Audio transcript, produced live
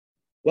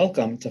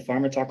Welcome to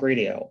Pharma Talk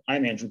Radio.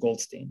 I'm Andrew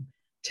Goldstein.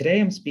 Today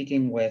I'm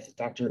speaking with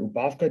Dr.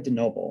 Ubavka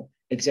DeNoble,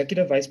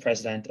 Executive Vice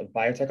President of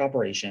Biotech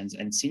Operations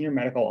and Senior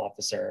Medical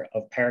Officer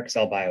of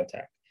Parexel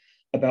Biotech,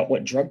 about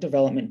what drug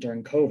development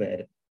during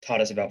COVID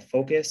taught us about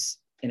focus,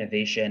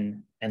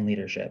 innovation, and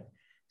leadership.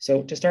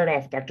 So to start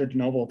off, Dr.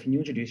 DeNoble, can you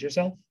introduce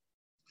yourself?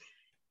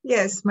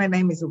 Yes, my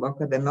name is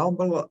Ubavka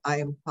DeNoble. I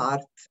am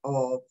part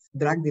of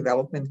drug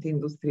development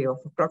industry of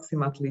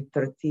approximately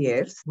 30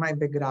 years. My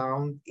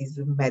background is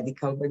a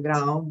medical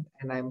background,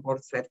 and I'm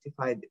board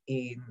certified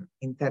in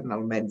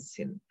internal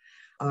medicine.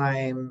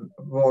 I'm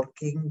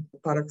working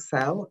at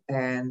Parexel,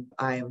 and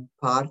I'm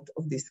part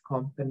of this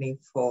company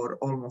for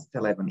almost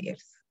 11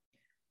 years.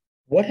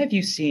 What have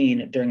you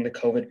seen during the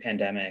COVID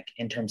pandemic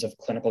in terms of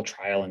clinical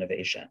trial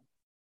innovation?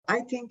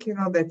 I think,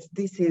 that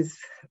this is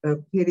a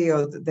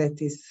period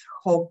that is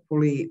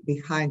hopefully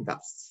behind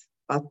us,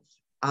 but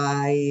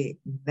I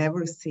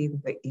never seen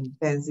the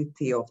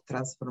intensity of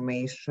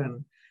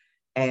transformation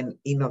and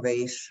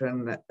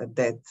innovation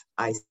that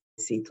I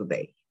see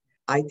today.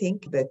 I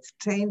think that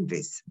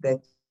changes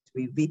that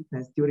we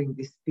witnessed during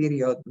this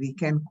period, we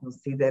can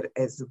consider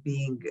as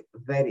being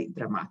very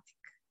dramatic.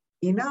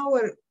 In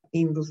our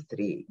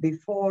industry,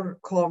 before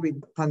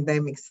COVID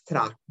pandemic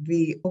struck,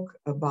 we talked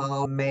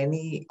about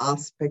many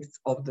aspects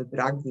of the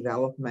drug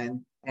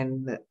development,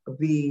 and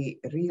we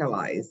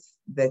realized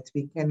that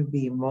we can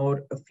be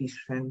more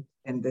efficient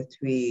and that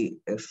we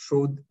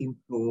should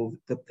improve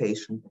the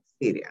patient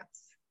experience.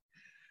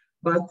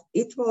 But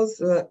it was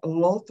a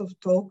lot of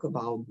talk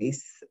about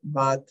this,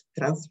 but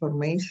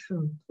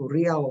transformation to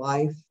real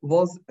life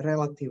was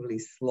relatively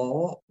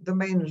slow. The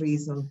main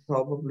reason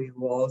probably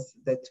was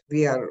that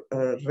we are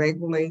a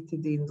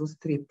regulated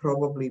industry,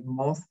 probably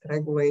most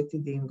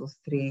regulated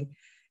industry,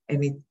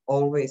 and it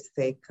always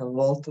takes a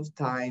lot of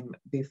time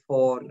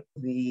before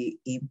we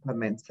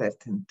implement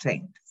certain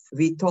changes.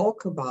 We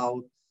talk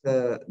about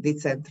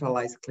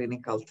decentralized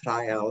clinical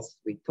trials,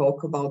 we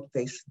talk about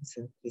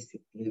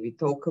patient-centricity, we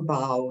talk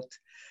about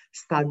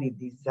study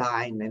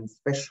design and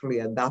especially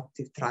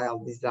adaptive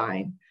trial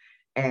design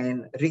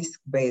and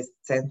risk-based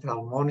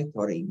central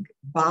monitoring,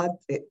 but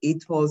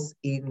it was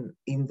in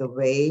the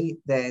way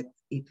that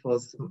it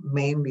was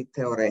mainly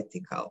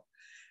theoretical.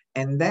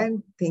 And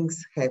then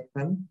things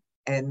happened,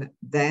 and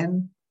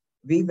then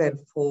we were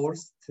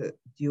forced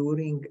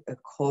during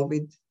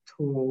COVID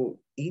to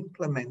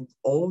implement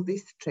all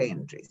these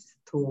changes,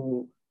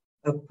 to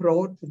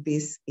approach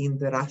this in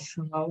the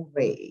rational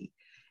way.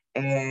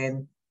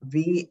 And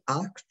we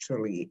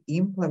actually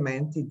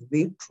implemented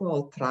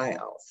virtual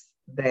trials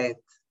that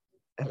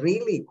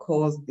really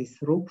caused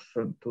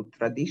disruption to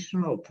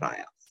traditional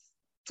trials.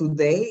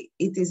 Today,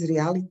 it is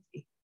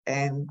reality.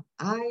 And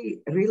I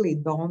really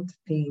don't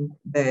think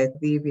that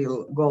we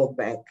will go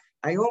back.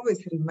 I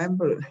always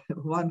remember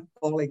one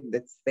colleague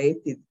that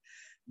stated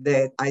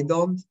that I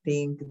don't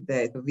think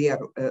that we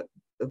are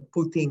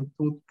putting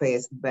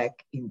toothpaste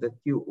back in the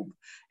tube.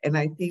 And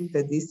I think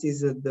that this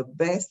is the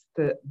best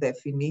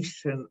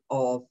definition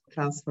of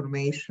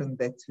transformation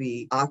that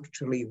we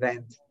actually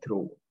went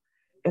through.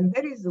 And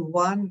there is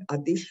one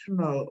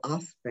additional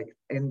aspect,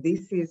 and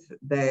this is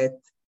that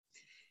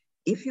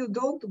if you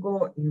don't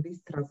go in this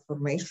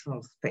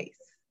transformational space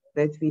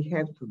that we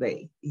have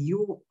today,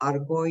 you are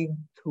going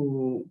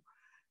to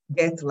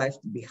get left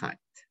behind.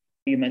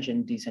 You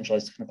mentioned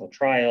decentralized clinical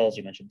trials,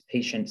 you mentioned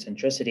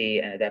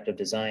patient-centricity and adaptive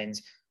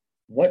designs.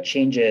 What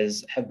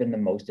changes have been the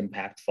most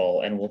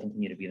impactful and will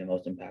continue to be the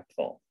most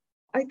impactful?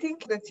 I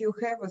think that you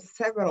have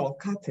several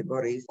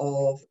categories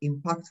of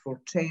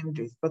impactful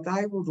changes, but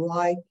I would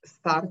like to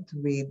start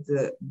with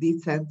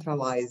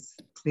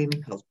decentralized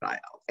clinical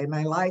trials. And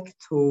I like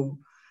to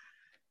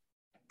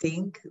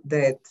think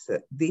that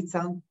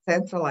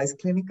decentralized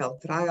clinical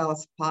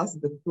trials pass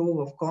the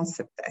proof of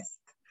concept test.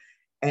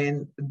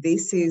 And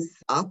this is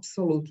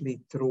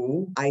absolutely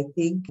true. I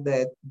think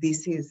that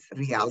this is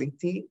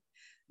reality.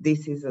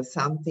 This is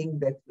something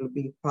that will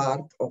be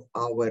part of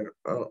our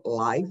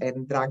life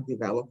and drug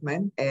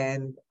development.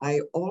 And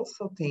I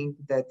also think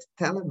that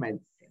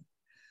telemedicine,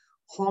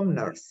 home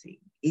nursing,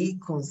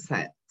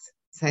 e-consent,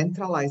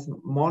 centralized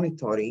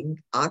monitoring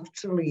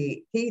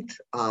actually teach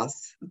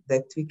us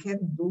that we can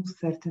do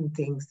certain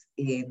things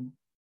in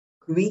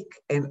quick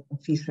and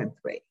efficient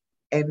way.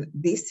 And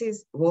this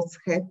is what's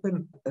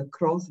happened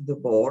across the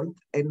board.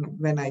 And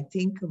when I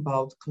think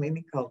about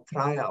clinical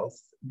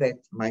trials that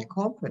my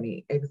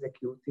company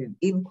executed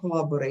in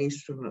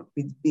collaboration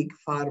with big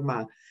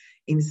pharma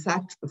in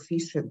such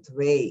efficient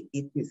way,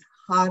 it is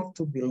hard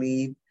to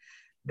believe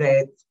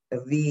that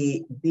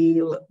we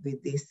deal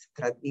with these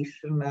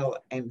traditional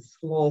and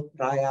slow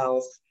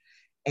trials.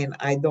 And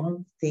I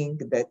don't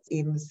think that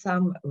in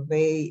some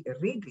way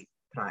rigid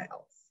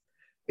trials,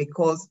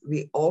 because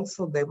we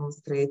also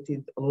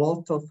demonstrated a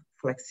lot of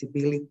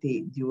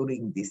flexibility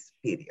during this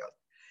period.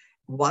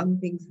 One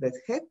thing that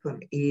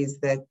happened is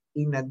that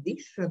in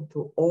addition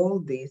to all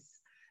this,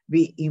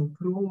 we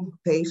improve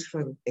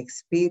patient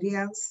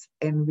experience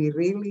and we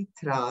really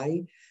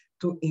try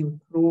to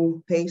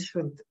improve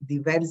patient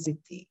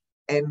diversity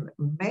And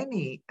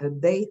many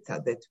data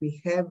that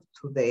we have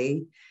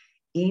today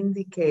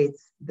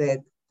indicates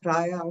that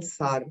trials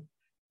are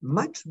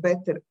much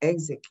better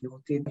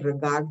executed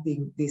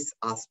regarding this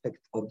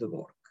aspect of the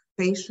work.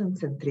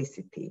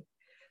 Patient-centricity.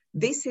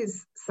 This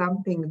is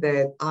something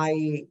that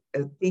I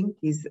think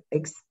is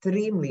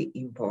extremely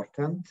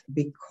important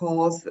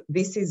because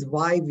this is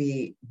why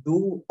we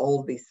do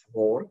all this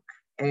work.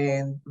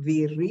 And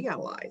we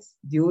realize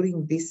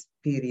during this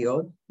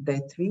period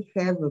that we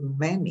have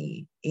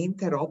many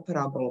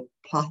interoperable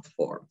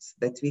platforms,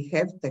 that we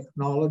have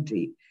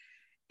technology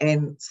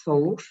and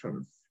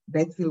solutions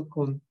that will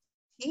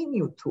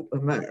continue to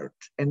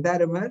emerge. And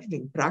they're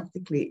emerging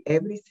practically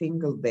every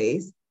single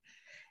day.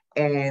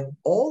 And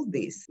all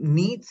this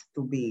needs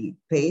to be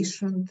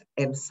patient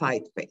and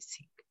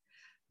site-facing.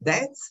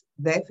 That's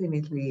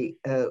definitely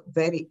a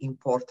very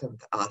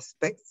important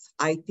aspect.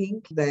 I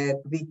think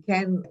that we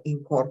can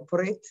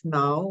incorporate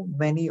now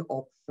many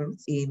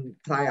options in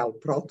trial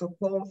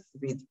protocols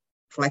with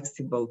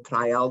flexible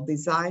trial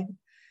design.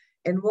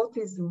 And what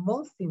is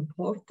most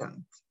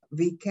important,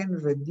 we can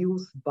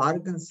reduce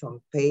burdens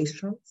on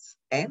patients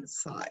and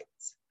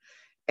sites.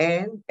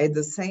 And at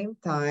the same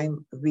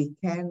time, we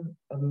can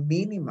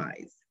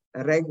minimize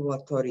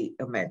regulatory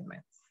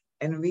amendments.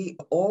 And we,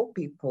 all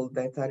people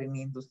that are in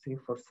industry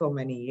for so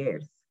many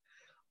years,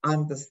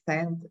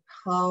 understand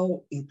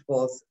how it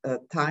was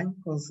time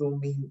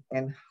consuming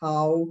and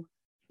how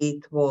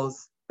it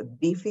was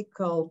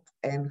difficult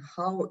and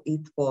how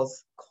it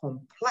was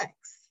complex.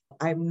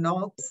 I'm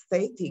not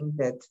stating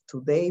that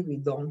today we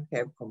don't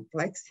have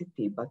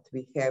complexity, but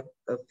we have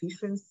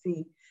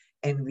efficiency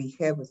and we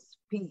have a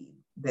speed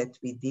that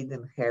we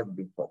didn't have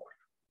before.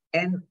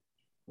 And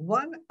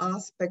one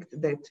aspect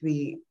that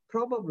we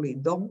probably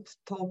don't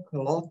talk a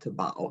lot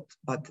about,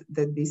 but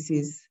that this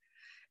is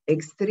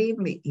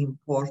extremely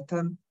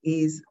important,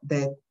 is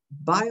that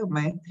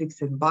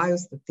biometrics and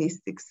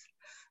biostatistics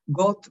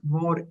got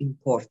more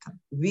important.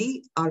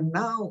 We are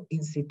now in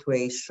a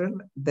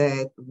situation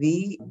that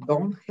we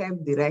don't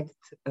have direct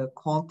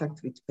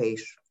contact with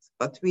patients,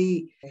 but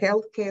we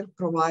healthcare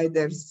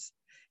providers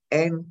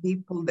and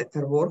people that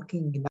are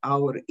working in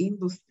our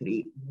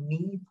industry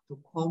need to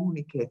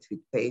communicate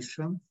with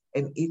patients,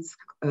 and it's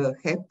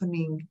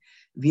happening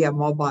via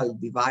mobile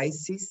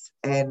devices.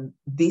 And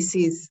this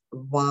is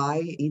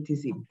why it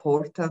is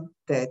important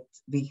that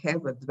we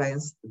have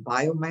advanced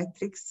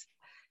biometrics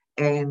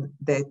and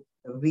that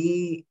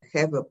we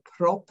have a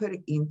proper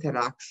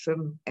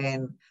interaction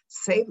and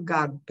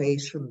safeguard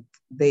patient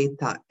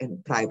data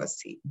and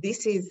privacy.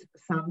 This is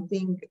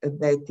something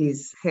that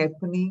is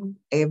happening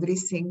every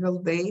single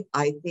day.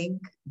 I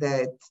think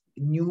that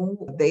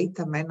new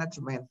data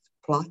management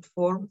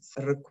platforms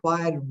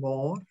require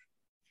more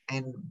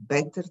and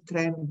better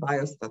trained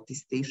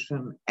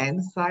biostatisticians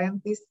and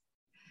scientists.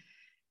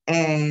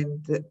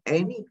 And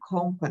any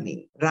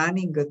company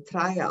running a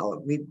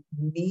trial will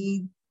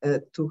need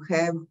to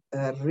have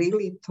a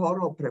really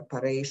thorough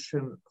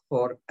preparation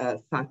for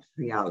such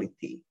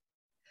reality.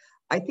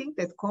 I think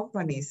that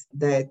companies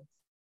that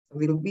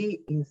will be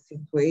in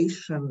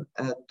situation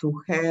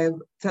to have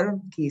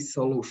turnkey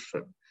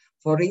solution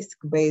for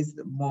risk-based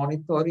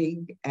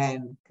monitoring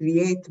and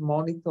create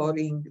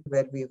monitoring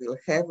where we will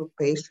have a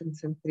patient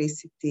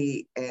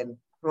centricity and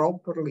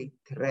properly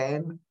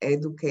train,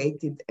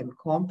 educated and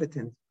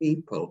competent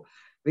people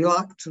will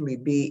actually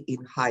be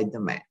in high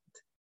demand.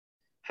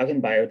 How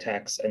can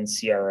biotechs and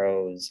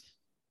CROs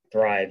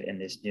thrive in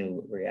this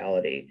new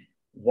reality?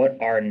 What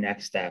are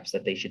next steps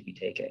that they should be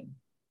taking?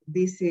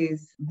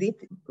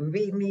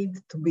 We need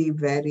to be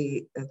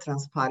very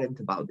transparent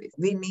about this.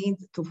 We need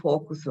to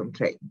focus on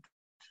training.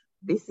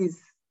 This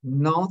is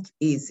not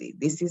easy.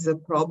 This is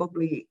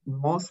probably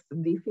most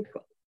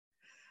difficult.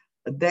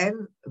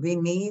 Then we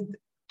need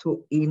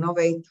to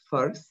innovate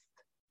first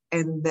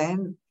and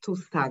then to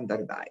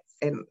standardize.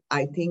 And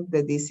I think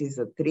that this is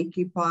a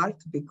tricky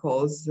part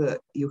because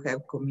you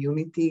have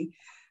community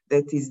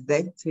that is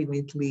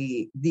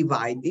definitely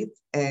divided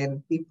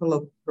and people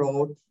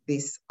approach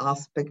this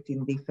aspect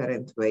in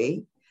different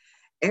way.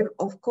 And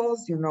of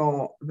course, you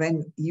know,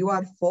 when you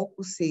are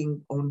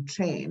focusing on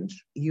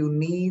change, you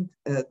need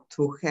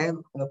to have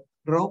a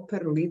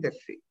proper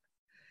leadership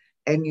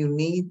and you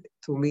need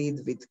to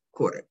lead with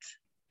courage.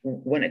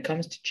 When it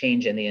comes to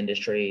change in the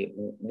industry,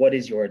 what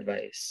is your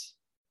advice?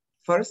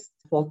 First,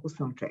 focus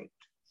on change.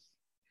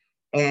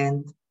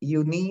 And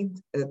you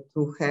need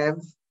to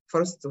have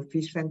first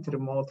efficient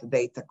remote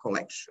data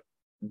collection.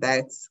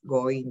 That's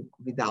going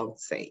without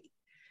saying.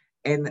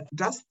 And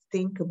just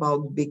think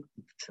about big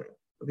picture.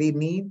 We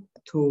need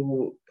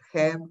to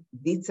have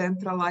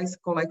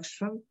decentralized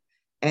collection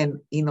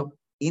and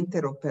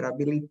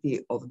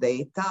interoperability of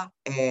data.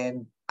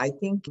 And I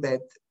think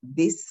that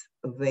this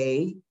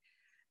way,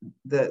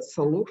 the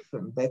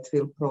solution that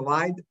will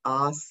provide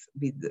us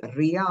with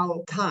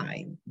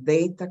real-time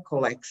data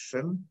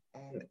collection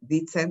and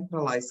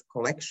decentralized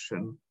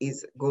collection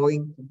is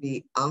going to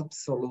be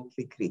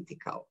absolutely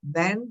critical.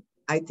 Then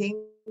I think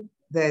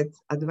that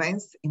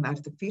advance in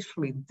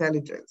artificial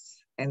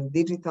intelligence and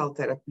digital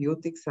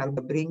therapeutics are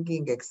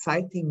bringing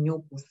exciting new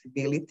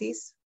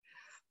possibilities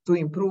to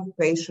improve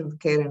patient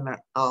care and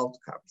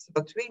outcomes.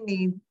 But we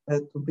need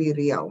to be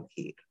real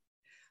here.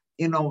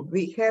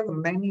 We have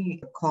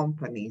many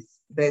companies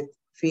that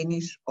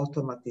finish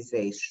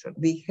automatization.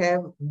 We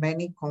have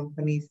many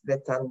companies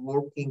that are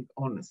working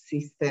on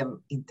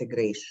system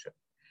integration.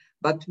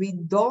 But we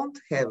don't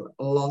have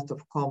a lot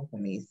of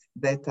companies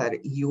that are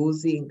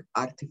using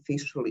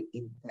artificial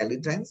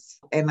intelligence.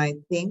 And I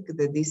think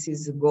that this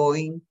is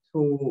going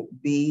to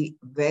be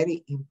a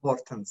very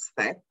important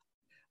step.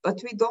 But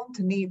we don't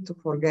need to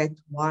forget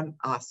one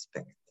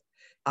aspect.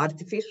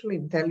 Artificial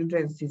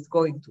intelligence is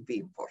going to be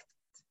important.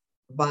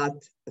 But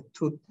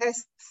to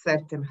test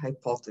certain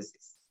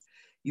hypotheses,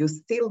 you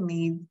still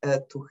need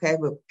to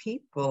have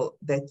people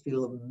that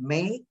will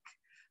make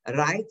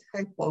right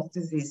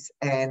hypothesis,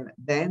 and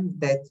then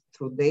that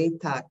through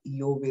data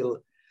you will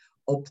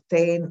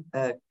obtain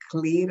a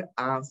clear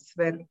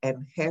answer and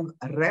have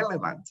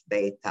relevant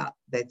data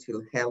that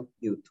will help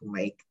you to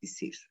make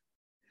decisions.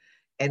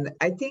 And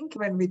I think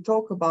when we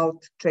talk about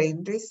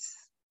changes,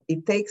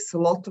 it takes a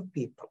lot of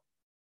people.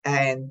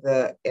 And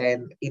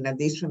in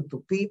addition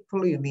to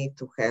people, you need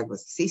to have a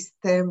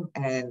system.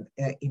 And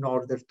in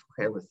order to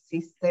have a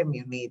system,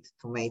 you need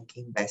to make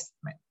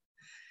investment.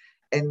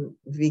 And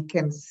we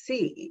can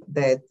see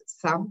that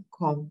some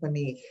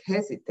company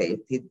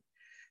hesitated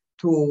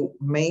to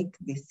make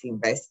this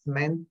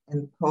investment,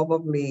 and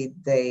probably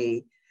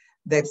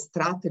their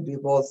strategy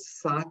was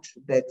such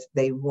that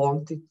they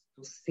wanted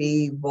to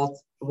see what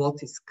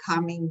is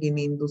coming in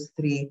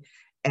industry,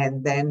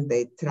 and then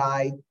they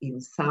tried in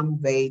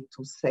some way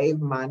to save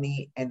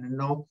money and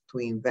not to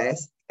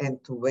invest and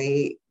to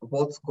weigh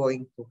what's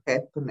going to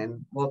happen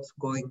and what's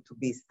going to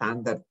be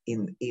standard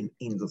in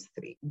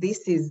industry.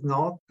 This is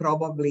not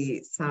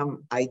probably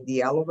some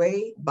ideal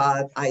way,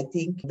 but I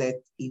think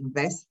that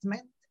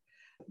investment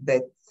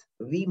that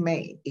we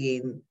made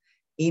in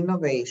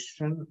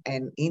innovation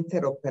and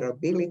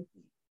interoperability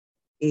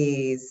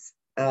is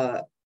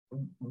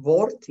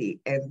worthy,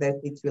 and that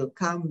it will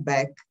come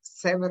back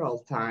several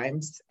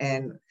times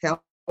and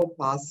help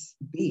us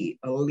be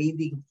a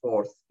leading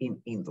force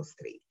in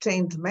industry.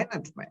 Change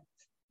management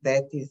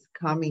that is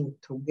coming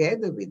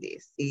together with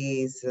this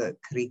is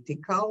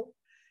critical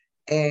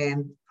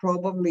and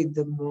probably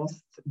the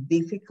most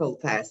difficult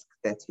task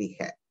that we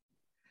have.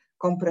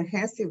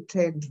 Comprehensive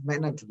change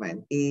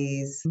management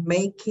is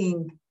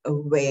making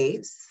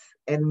waves,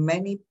 and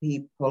many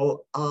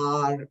people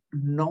are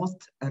not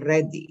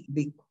ready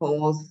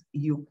because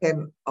you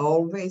can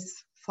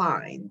always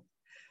find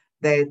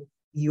that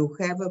you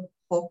have a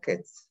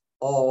pockets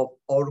of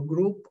or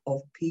group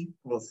of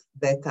people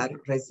that are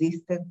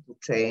resistant to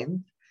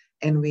change,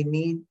 and we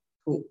need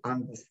to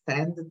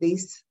understand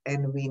this,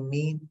 and we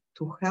need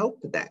to help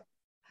them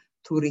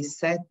to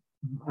reset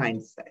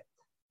mindset.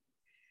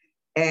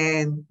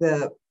 And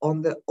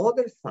on the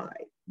other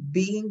side,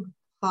 being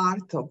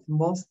part of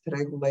most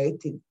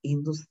regulated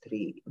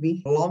industry,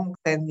 we have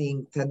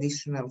long-standing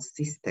traditional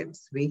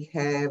systems. We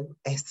have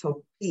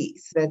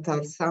SOPs that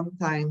are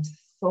sometimes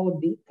so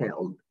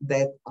detailed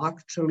that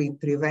actually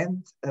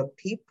prevent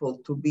people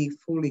to be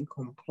fully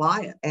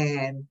compliant.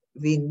 And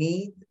we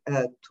need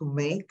to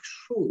make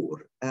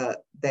sure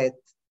that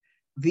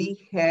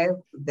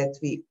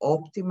we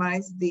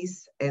optimize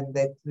this, and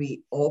that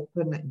we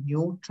open a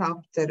new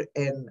chapter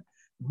and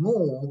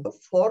move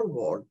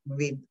forward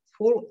with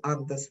full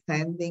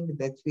understanding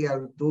that we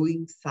are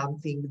doing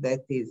something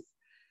that is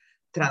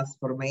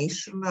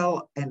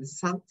transformational and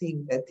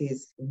something that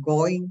is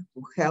going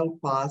to help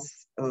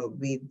us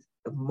with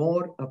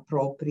more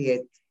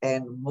appropriate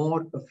and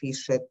more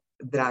efficient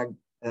drug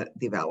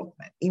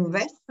development.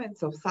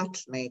 Investments of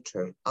such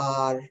nature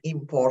are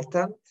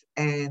important,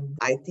 and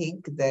I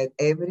think that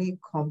every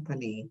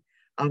company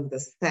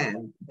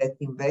understands that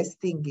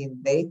investing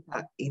in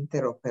data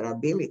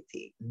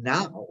interoperability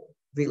now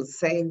will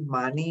save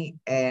money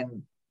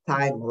and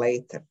time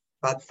later.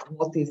 But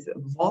what is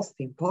most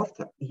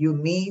important, you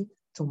need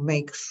to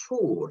make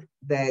sure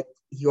that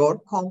your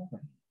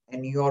company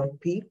and your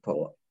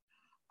people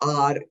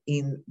are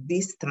in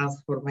this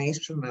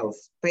transformational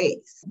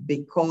space,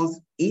 because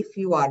if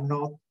you are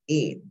not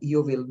in,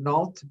 you will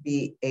not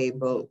be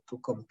able to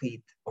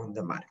compete on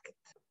the market.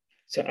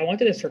 So I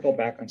wanted to circle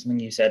back on something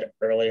you said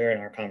earlier in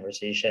our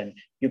conversation.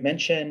 You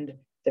mentioned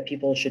that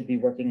people should be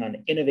working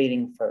on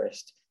innovating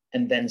first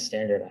and then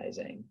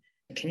standardizing.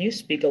 Can you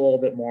speak a little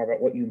bit more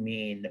about what you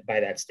mean by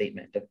that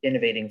statement of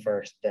innovating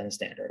first, then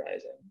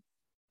standardizing?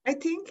 I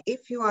think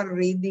if you are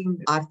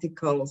reading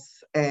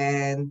articles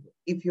and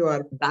if you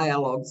are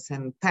dialogues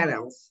and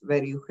panels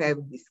where you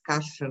have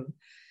discussion,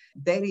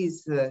 there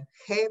is a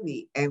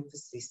heavy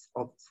emphasis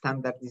of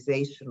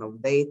standardization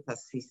of data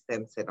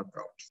systems and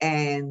approach.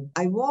 And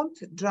I want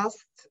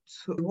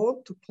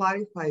to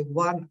clarify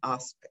one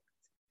aspect.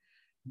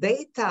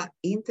 Data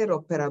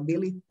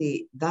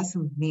interoperability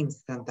doesn't mean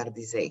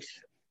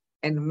standardization,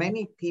 and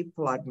many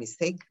people are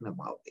mistaken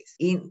about this.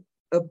 In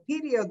a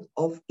period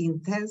of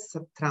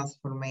intensive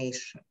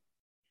transformation,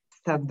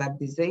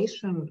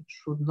 standardization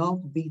should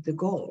not be the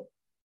goal.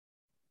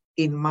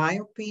 In my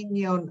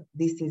opinion,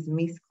 this is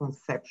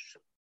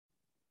misconception.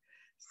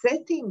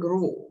 Setting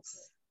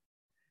rules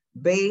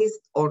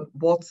based on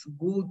what's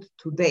good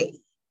today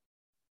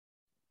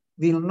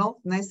will not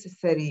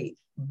necessarily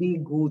be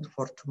good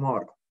for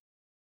tomorrow.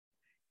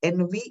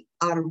 And we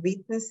are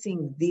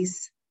witnessing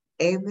this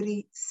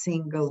every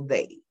single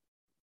day.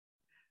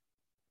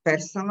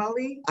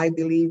 Personally, I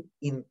believe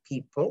in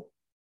people,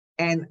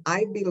 and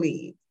I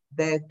believe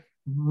that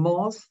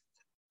most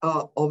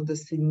of the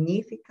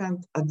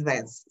significant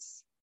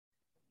advances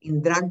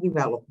in drug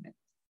development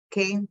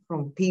came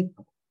from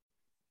people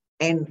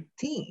and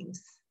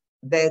teams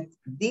that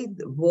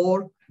did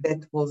work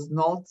that was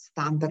not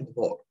standard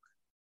work.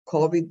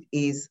 COVID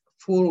is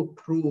full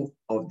proof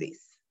of this.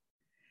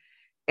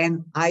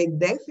 And I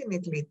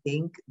definitely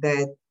think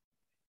that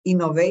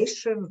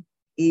innovation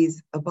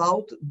is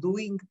about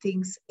doing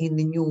things in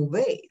a new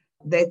way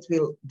that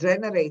will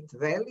generate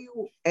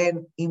value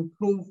and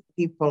improve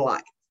people's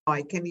lives.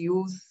 I can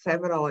use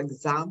several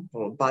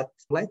examples, but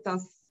let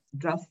us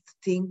just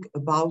think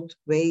about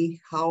way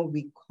how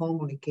we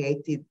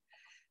communicated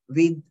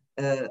with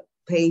a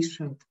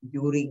patient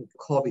during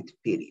COVID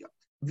period.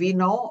 We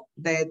know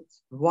that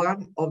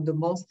one of the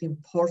most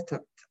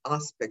important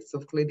aspects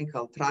of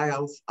clinical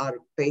trials are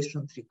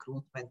patient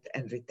recruitment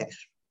and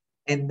retention.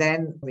 And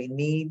then we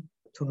need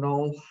to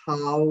know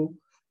how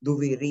do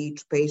we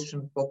reach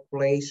patient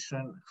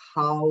population,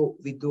 how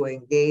we do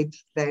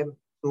engage them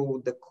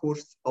through the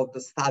course of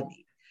the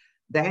study.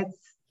 That's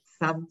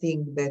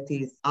something that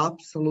is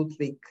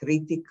absolutely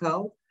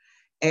critical,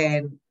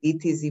 and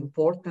it is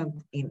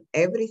important in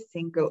every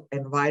single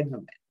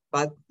environment.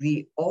 But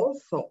we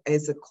also,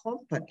 as a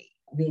company,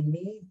 we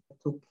need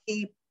to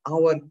keep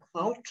our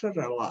culture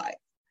alive,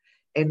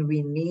 and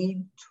we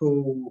need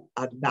to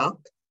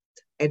adapt,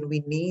 and we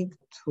need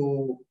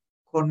to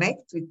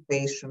connect with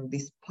patients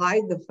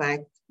despite the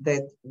fact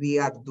that we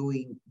are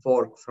doing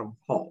work from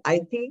home. I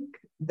think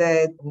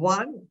that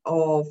one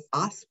of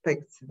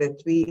aspects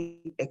that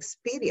we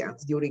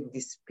experience during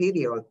this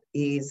period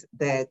is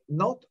that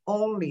not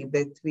only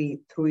that we,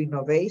 through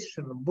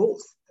innovation,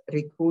 boost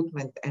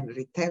recruitment and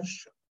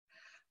retention,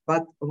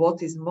 but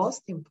what is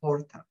most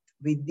important,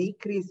 we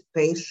decrease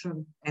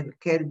patient and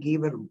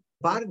caregiver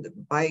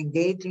burden by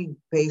engaging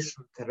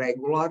patients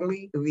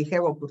regularly. We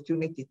have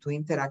opportunity to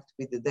interact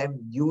with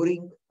them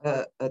during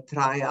a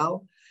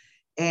trial,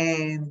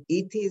 and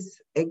it is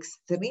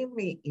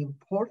extremely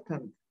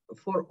important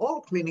for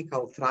all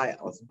clinical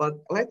trials. But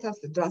let us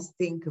just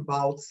think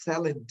about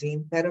cell and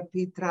gene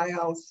therapy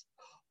trials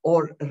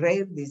or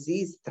rare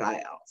disease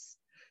trials,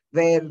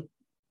 where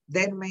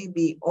there may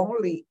be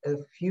only a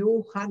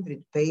few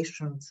hundred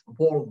patients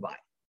worldwide.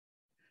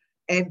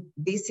 And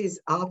this is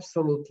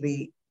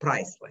absolutely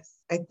priceless.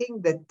 I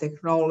think that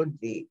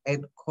technology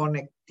and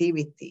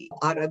connectivity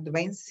are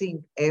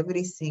advancing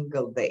every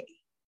single day.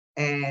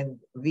 And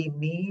we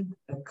need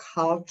a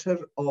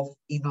culture of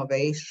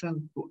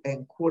innovation to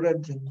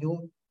encourage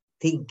new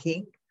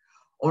thinking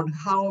on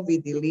how we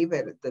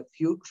deliver the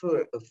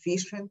future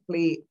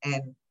efficiently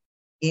and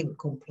in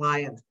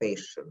compliant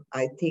patient.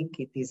 I think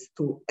it is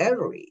too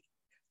early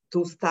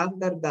to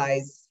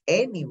standardize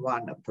any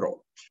one approach.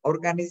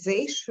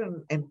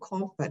 Organization and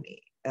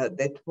company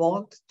that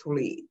want to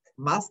lead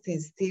must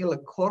instill a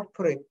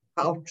corporate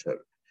culture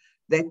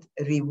that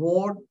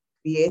reward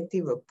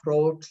creative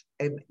approach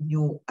and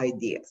new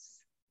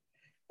ideas.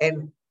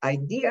 And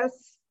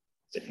ideas...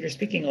 So you're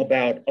speaking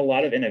about a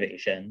lot of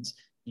innovations.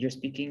 You're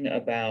speaking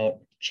about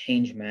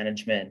change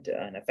management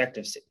and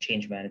effective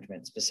change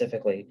management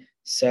specifically.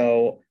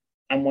 So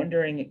I'm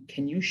wondering,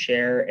 can you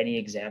share any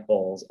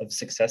examples of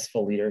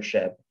successful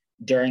leadership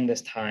during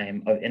this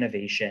time of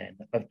innovation,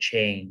 of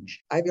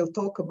change? I will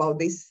talk about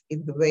this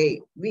in the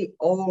way we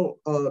all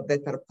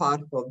that are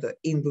part of the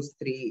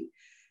industry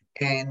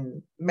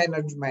and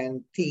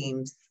management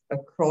teams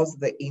across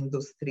the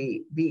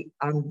industry, we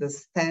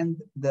understand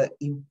the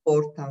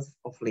importance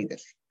of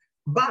leadership.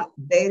 But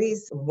there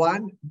is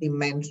one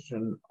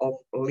dimension of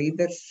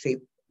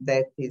leadership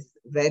that is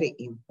very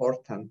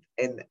important,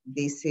 and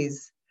this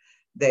is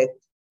that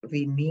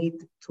we need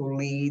to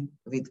lead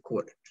with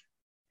courage.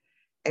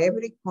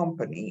 Every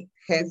company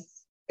has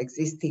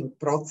existing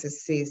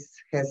processes,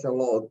 has a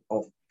lot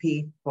of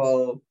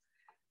people,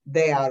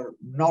 they are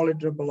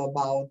knowledgeable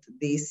about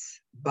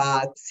this,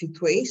 but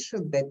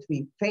situation that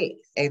we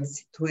face and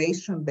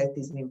situation that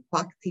is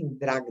impacting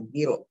drug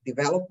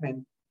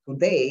development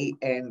today,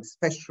 and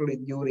especially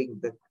during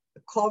the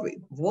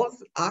COVID,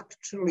 was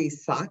actually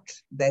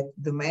such that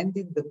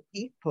demanded the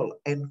people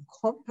and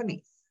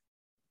companies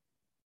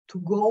to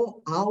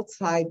go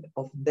outside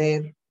of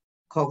their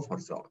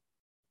comfort zone.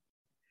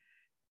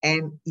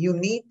 And you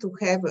need to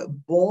have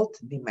both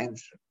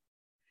dimensions.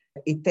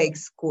 It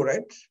takes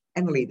courage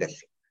and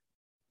leadership.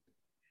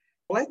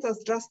 Let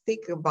us just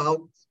think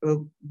about a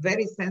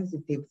very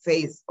sensitive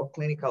phase of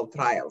clinical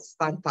trials,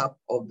 startup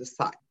of the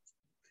site.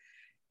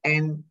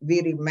 And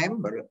we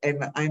remember,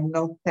 and I'm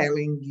not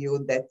telling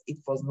you that it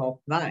was not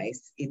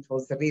nice, it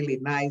was really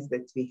nice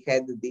that we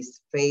had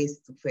these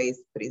face-to-face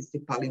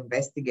principal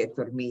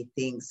investigator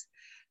meetings,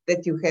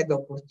 that you had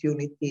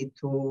opportunity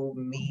to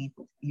meet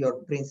your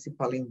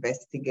principal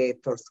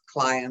investigators,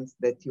 clients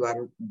that you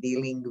are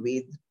dealing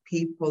with,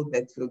 people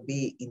that will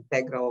be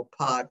integral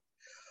part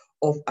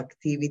of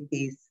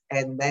activities,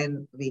 and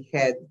then we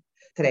had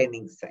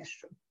training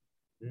session.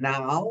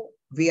 Now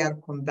we are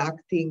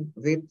conducting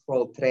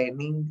virtual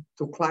training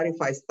to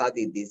clarify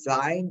study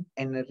design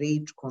and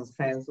reach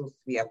consensus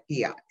via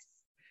PIs.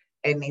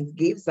 And it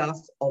gives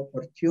us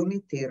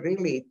opportunity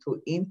really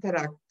to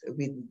interact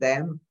with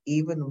them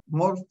even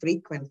more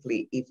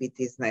frequently if it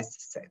is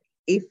necessary.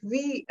 If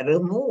we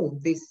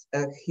remove this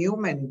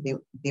human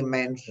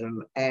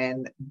dimension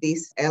and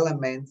these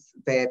elements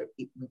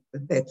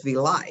that we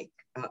like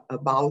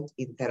about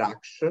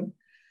interaction,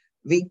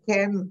 we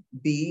can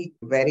be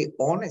very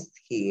honest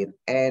here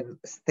and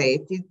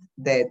stated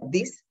that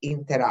this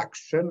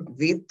interaction,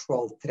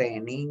 virtual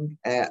training,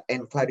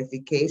 and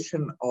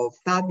clarification of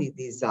study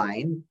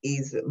design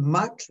is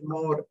much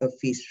more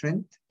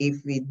efficient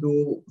if we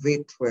do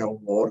virtual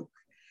work.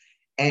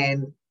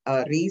 And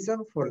a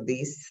reason for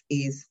this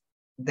is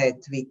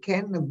that we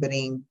can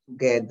bring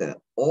together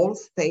all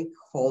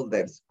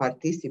stakeholders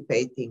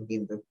participating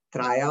in the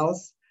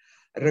trials,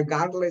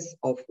 regardless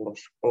of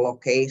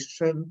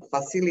location,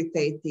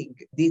 facilitating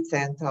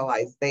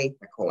decentralized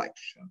data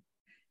collection.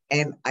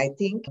 And I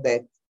think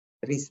that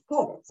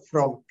response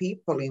from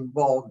people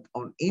involved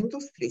on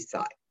industry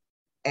side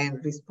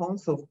and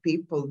response of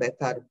people that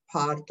are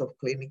part of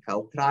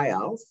clinical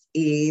trials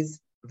is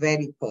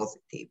very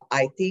positive.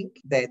 I think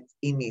that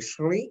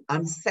initially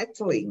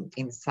unsettling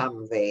in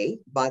some way,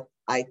 but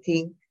I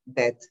think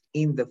that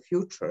in the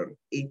future,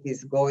 it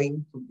is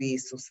going to be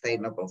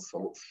sustainable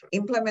solution.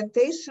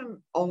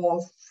 Implementation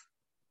of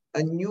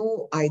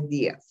new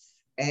ideas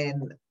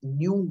and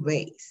new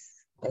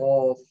ways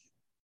of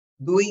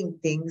doing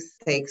things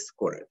takes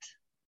courage.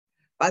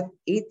 But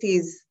it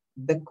is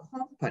the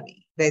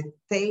company that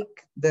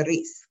take the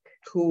risk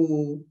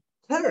to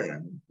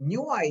turn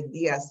new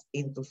ideas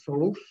into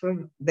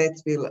solutions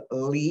that will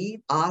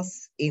lead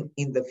us in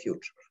the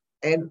future.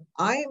 And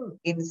I'm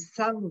in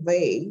some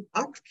way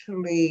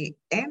actually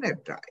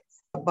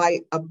energized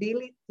by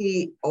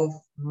ability of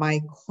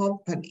my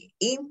company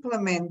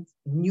implement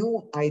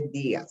new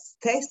ideas,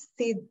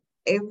 tested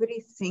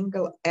every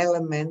single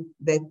element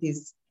that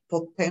is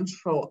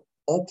potential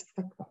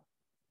obstacle,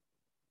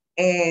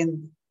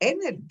 and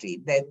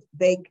energy that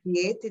they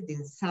created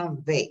in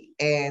some way,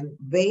 and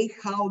way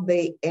how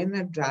they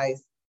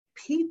energize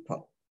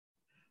people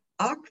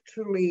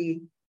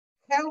actually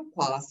help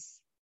us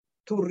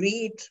to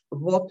reach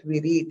what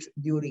we reach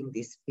during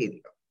this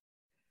period.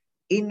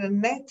 In a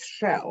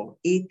nutshell,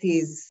 it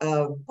is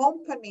a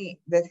company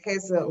that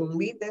has a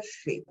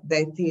leadership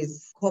that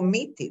is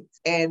committed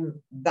and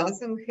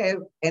doesn't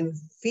have and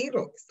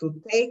fearless to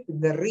take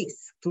the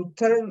risk to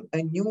turn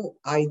a new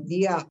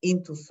idea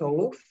into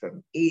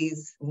solution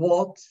is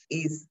and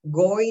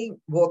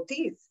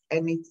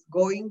it's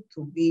going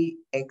to be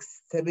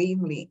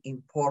extremely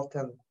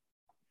important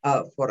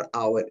for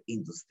our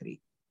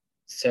industry.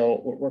 So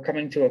we're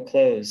coming to a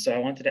close. So I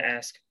wanted to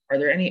ask, are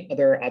there any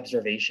other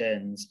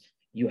observations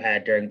you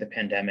had during the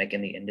pandemic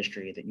in the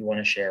industry that you want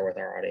to share with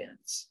our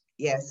audience?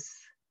 Yes,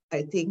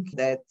 I think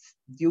that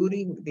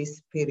during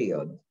this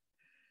period,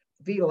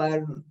 we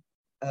learned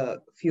a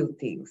few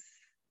things.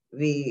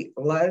 We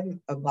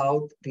learned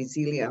about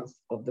resilience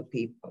of the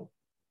people.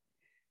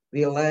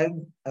 We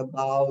learned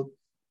about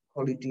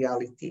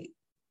collegiality.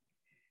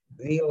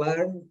 We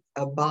learned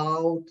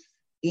about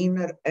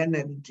inner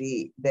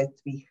energy that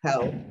we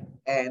have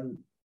and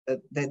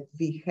that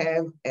we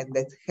have and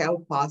that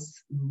help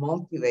us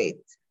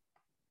motivate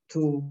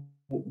to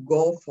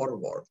go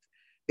forward.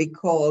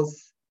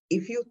 Because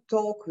if you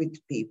talk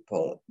with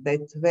people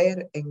that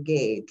were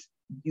engaged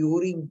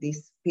during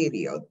this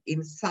period,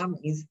 in some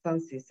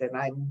instances, and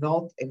I'm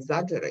not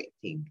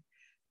exaggerating,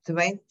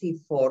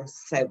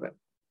 24/7,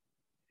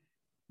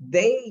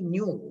 they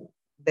knew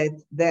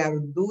that they are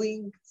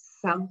doing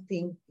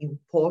something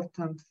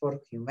important for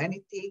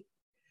humanity,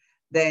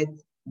 that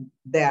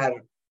they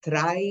are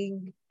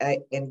trying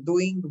and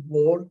doing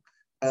work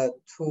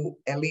to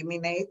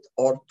eliminate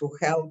or to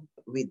help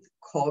with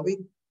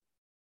COVID.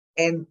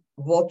 And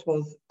what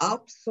was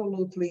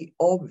absolutely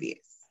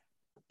obvious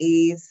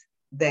is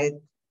that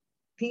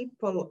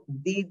people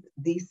did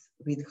this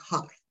with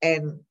heart.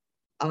 And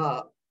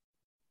a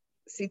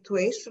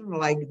situation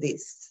like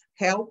this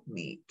helped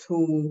me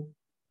to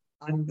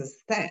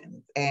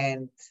understand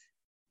and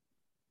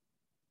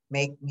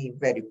make me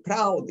very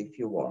proud, if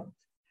you want,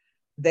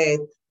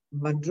 that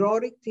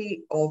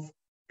majority of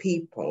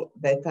people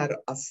that are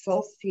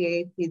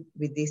associated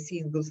with this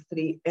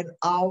industry and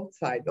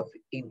outside of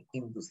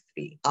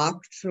industry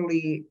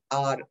actually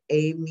are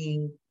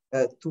aiming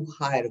to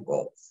higher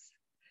goals.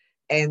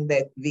 And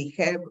that we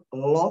have a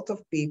lot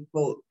of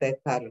people that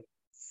are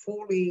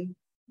fully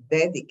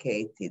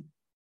dedicated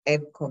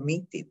and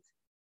committed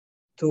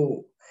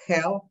to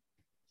help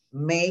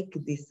make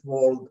this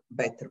world a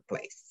better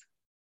place.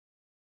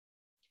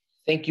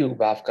 Thank you,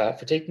 Ubavka,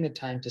 for taking the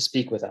time to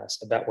speak with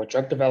us about what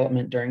drug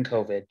development during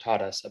COVID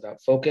taught us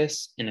about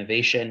focus,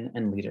 innovation,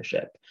 and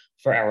leadership.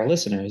 For our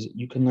listeners,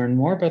 you can learn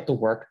more about the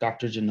work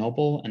Dr.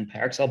 DeNoble and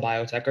Parexel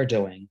Biotech are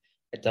doing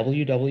at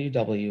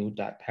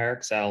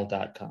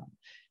www.parexel.com.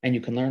 And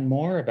you can learn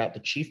more about the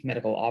Chief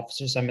Medical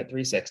Officer Summit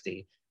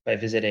 360 by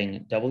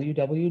visiting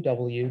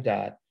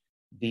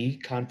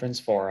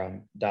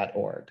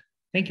www.theconferenceforum.org.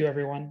 Thank you,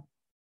 everyone.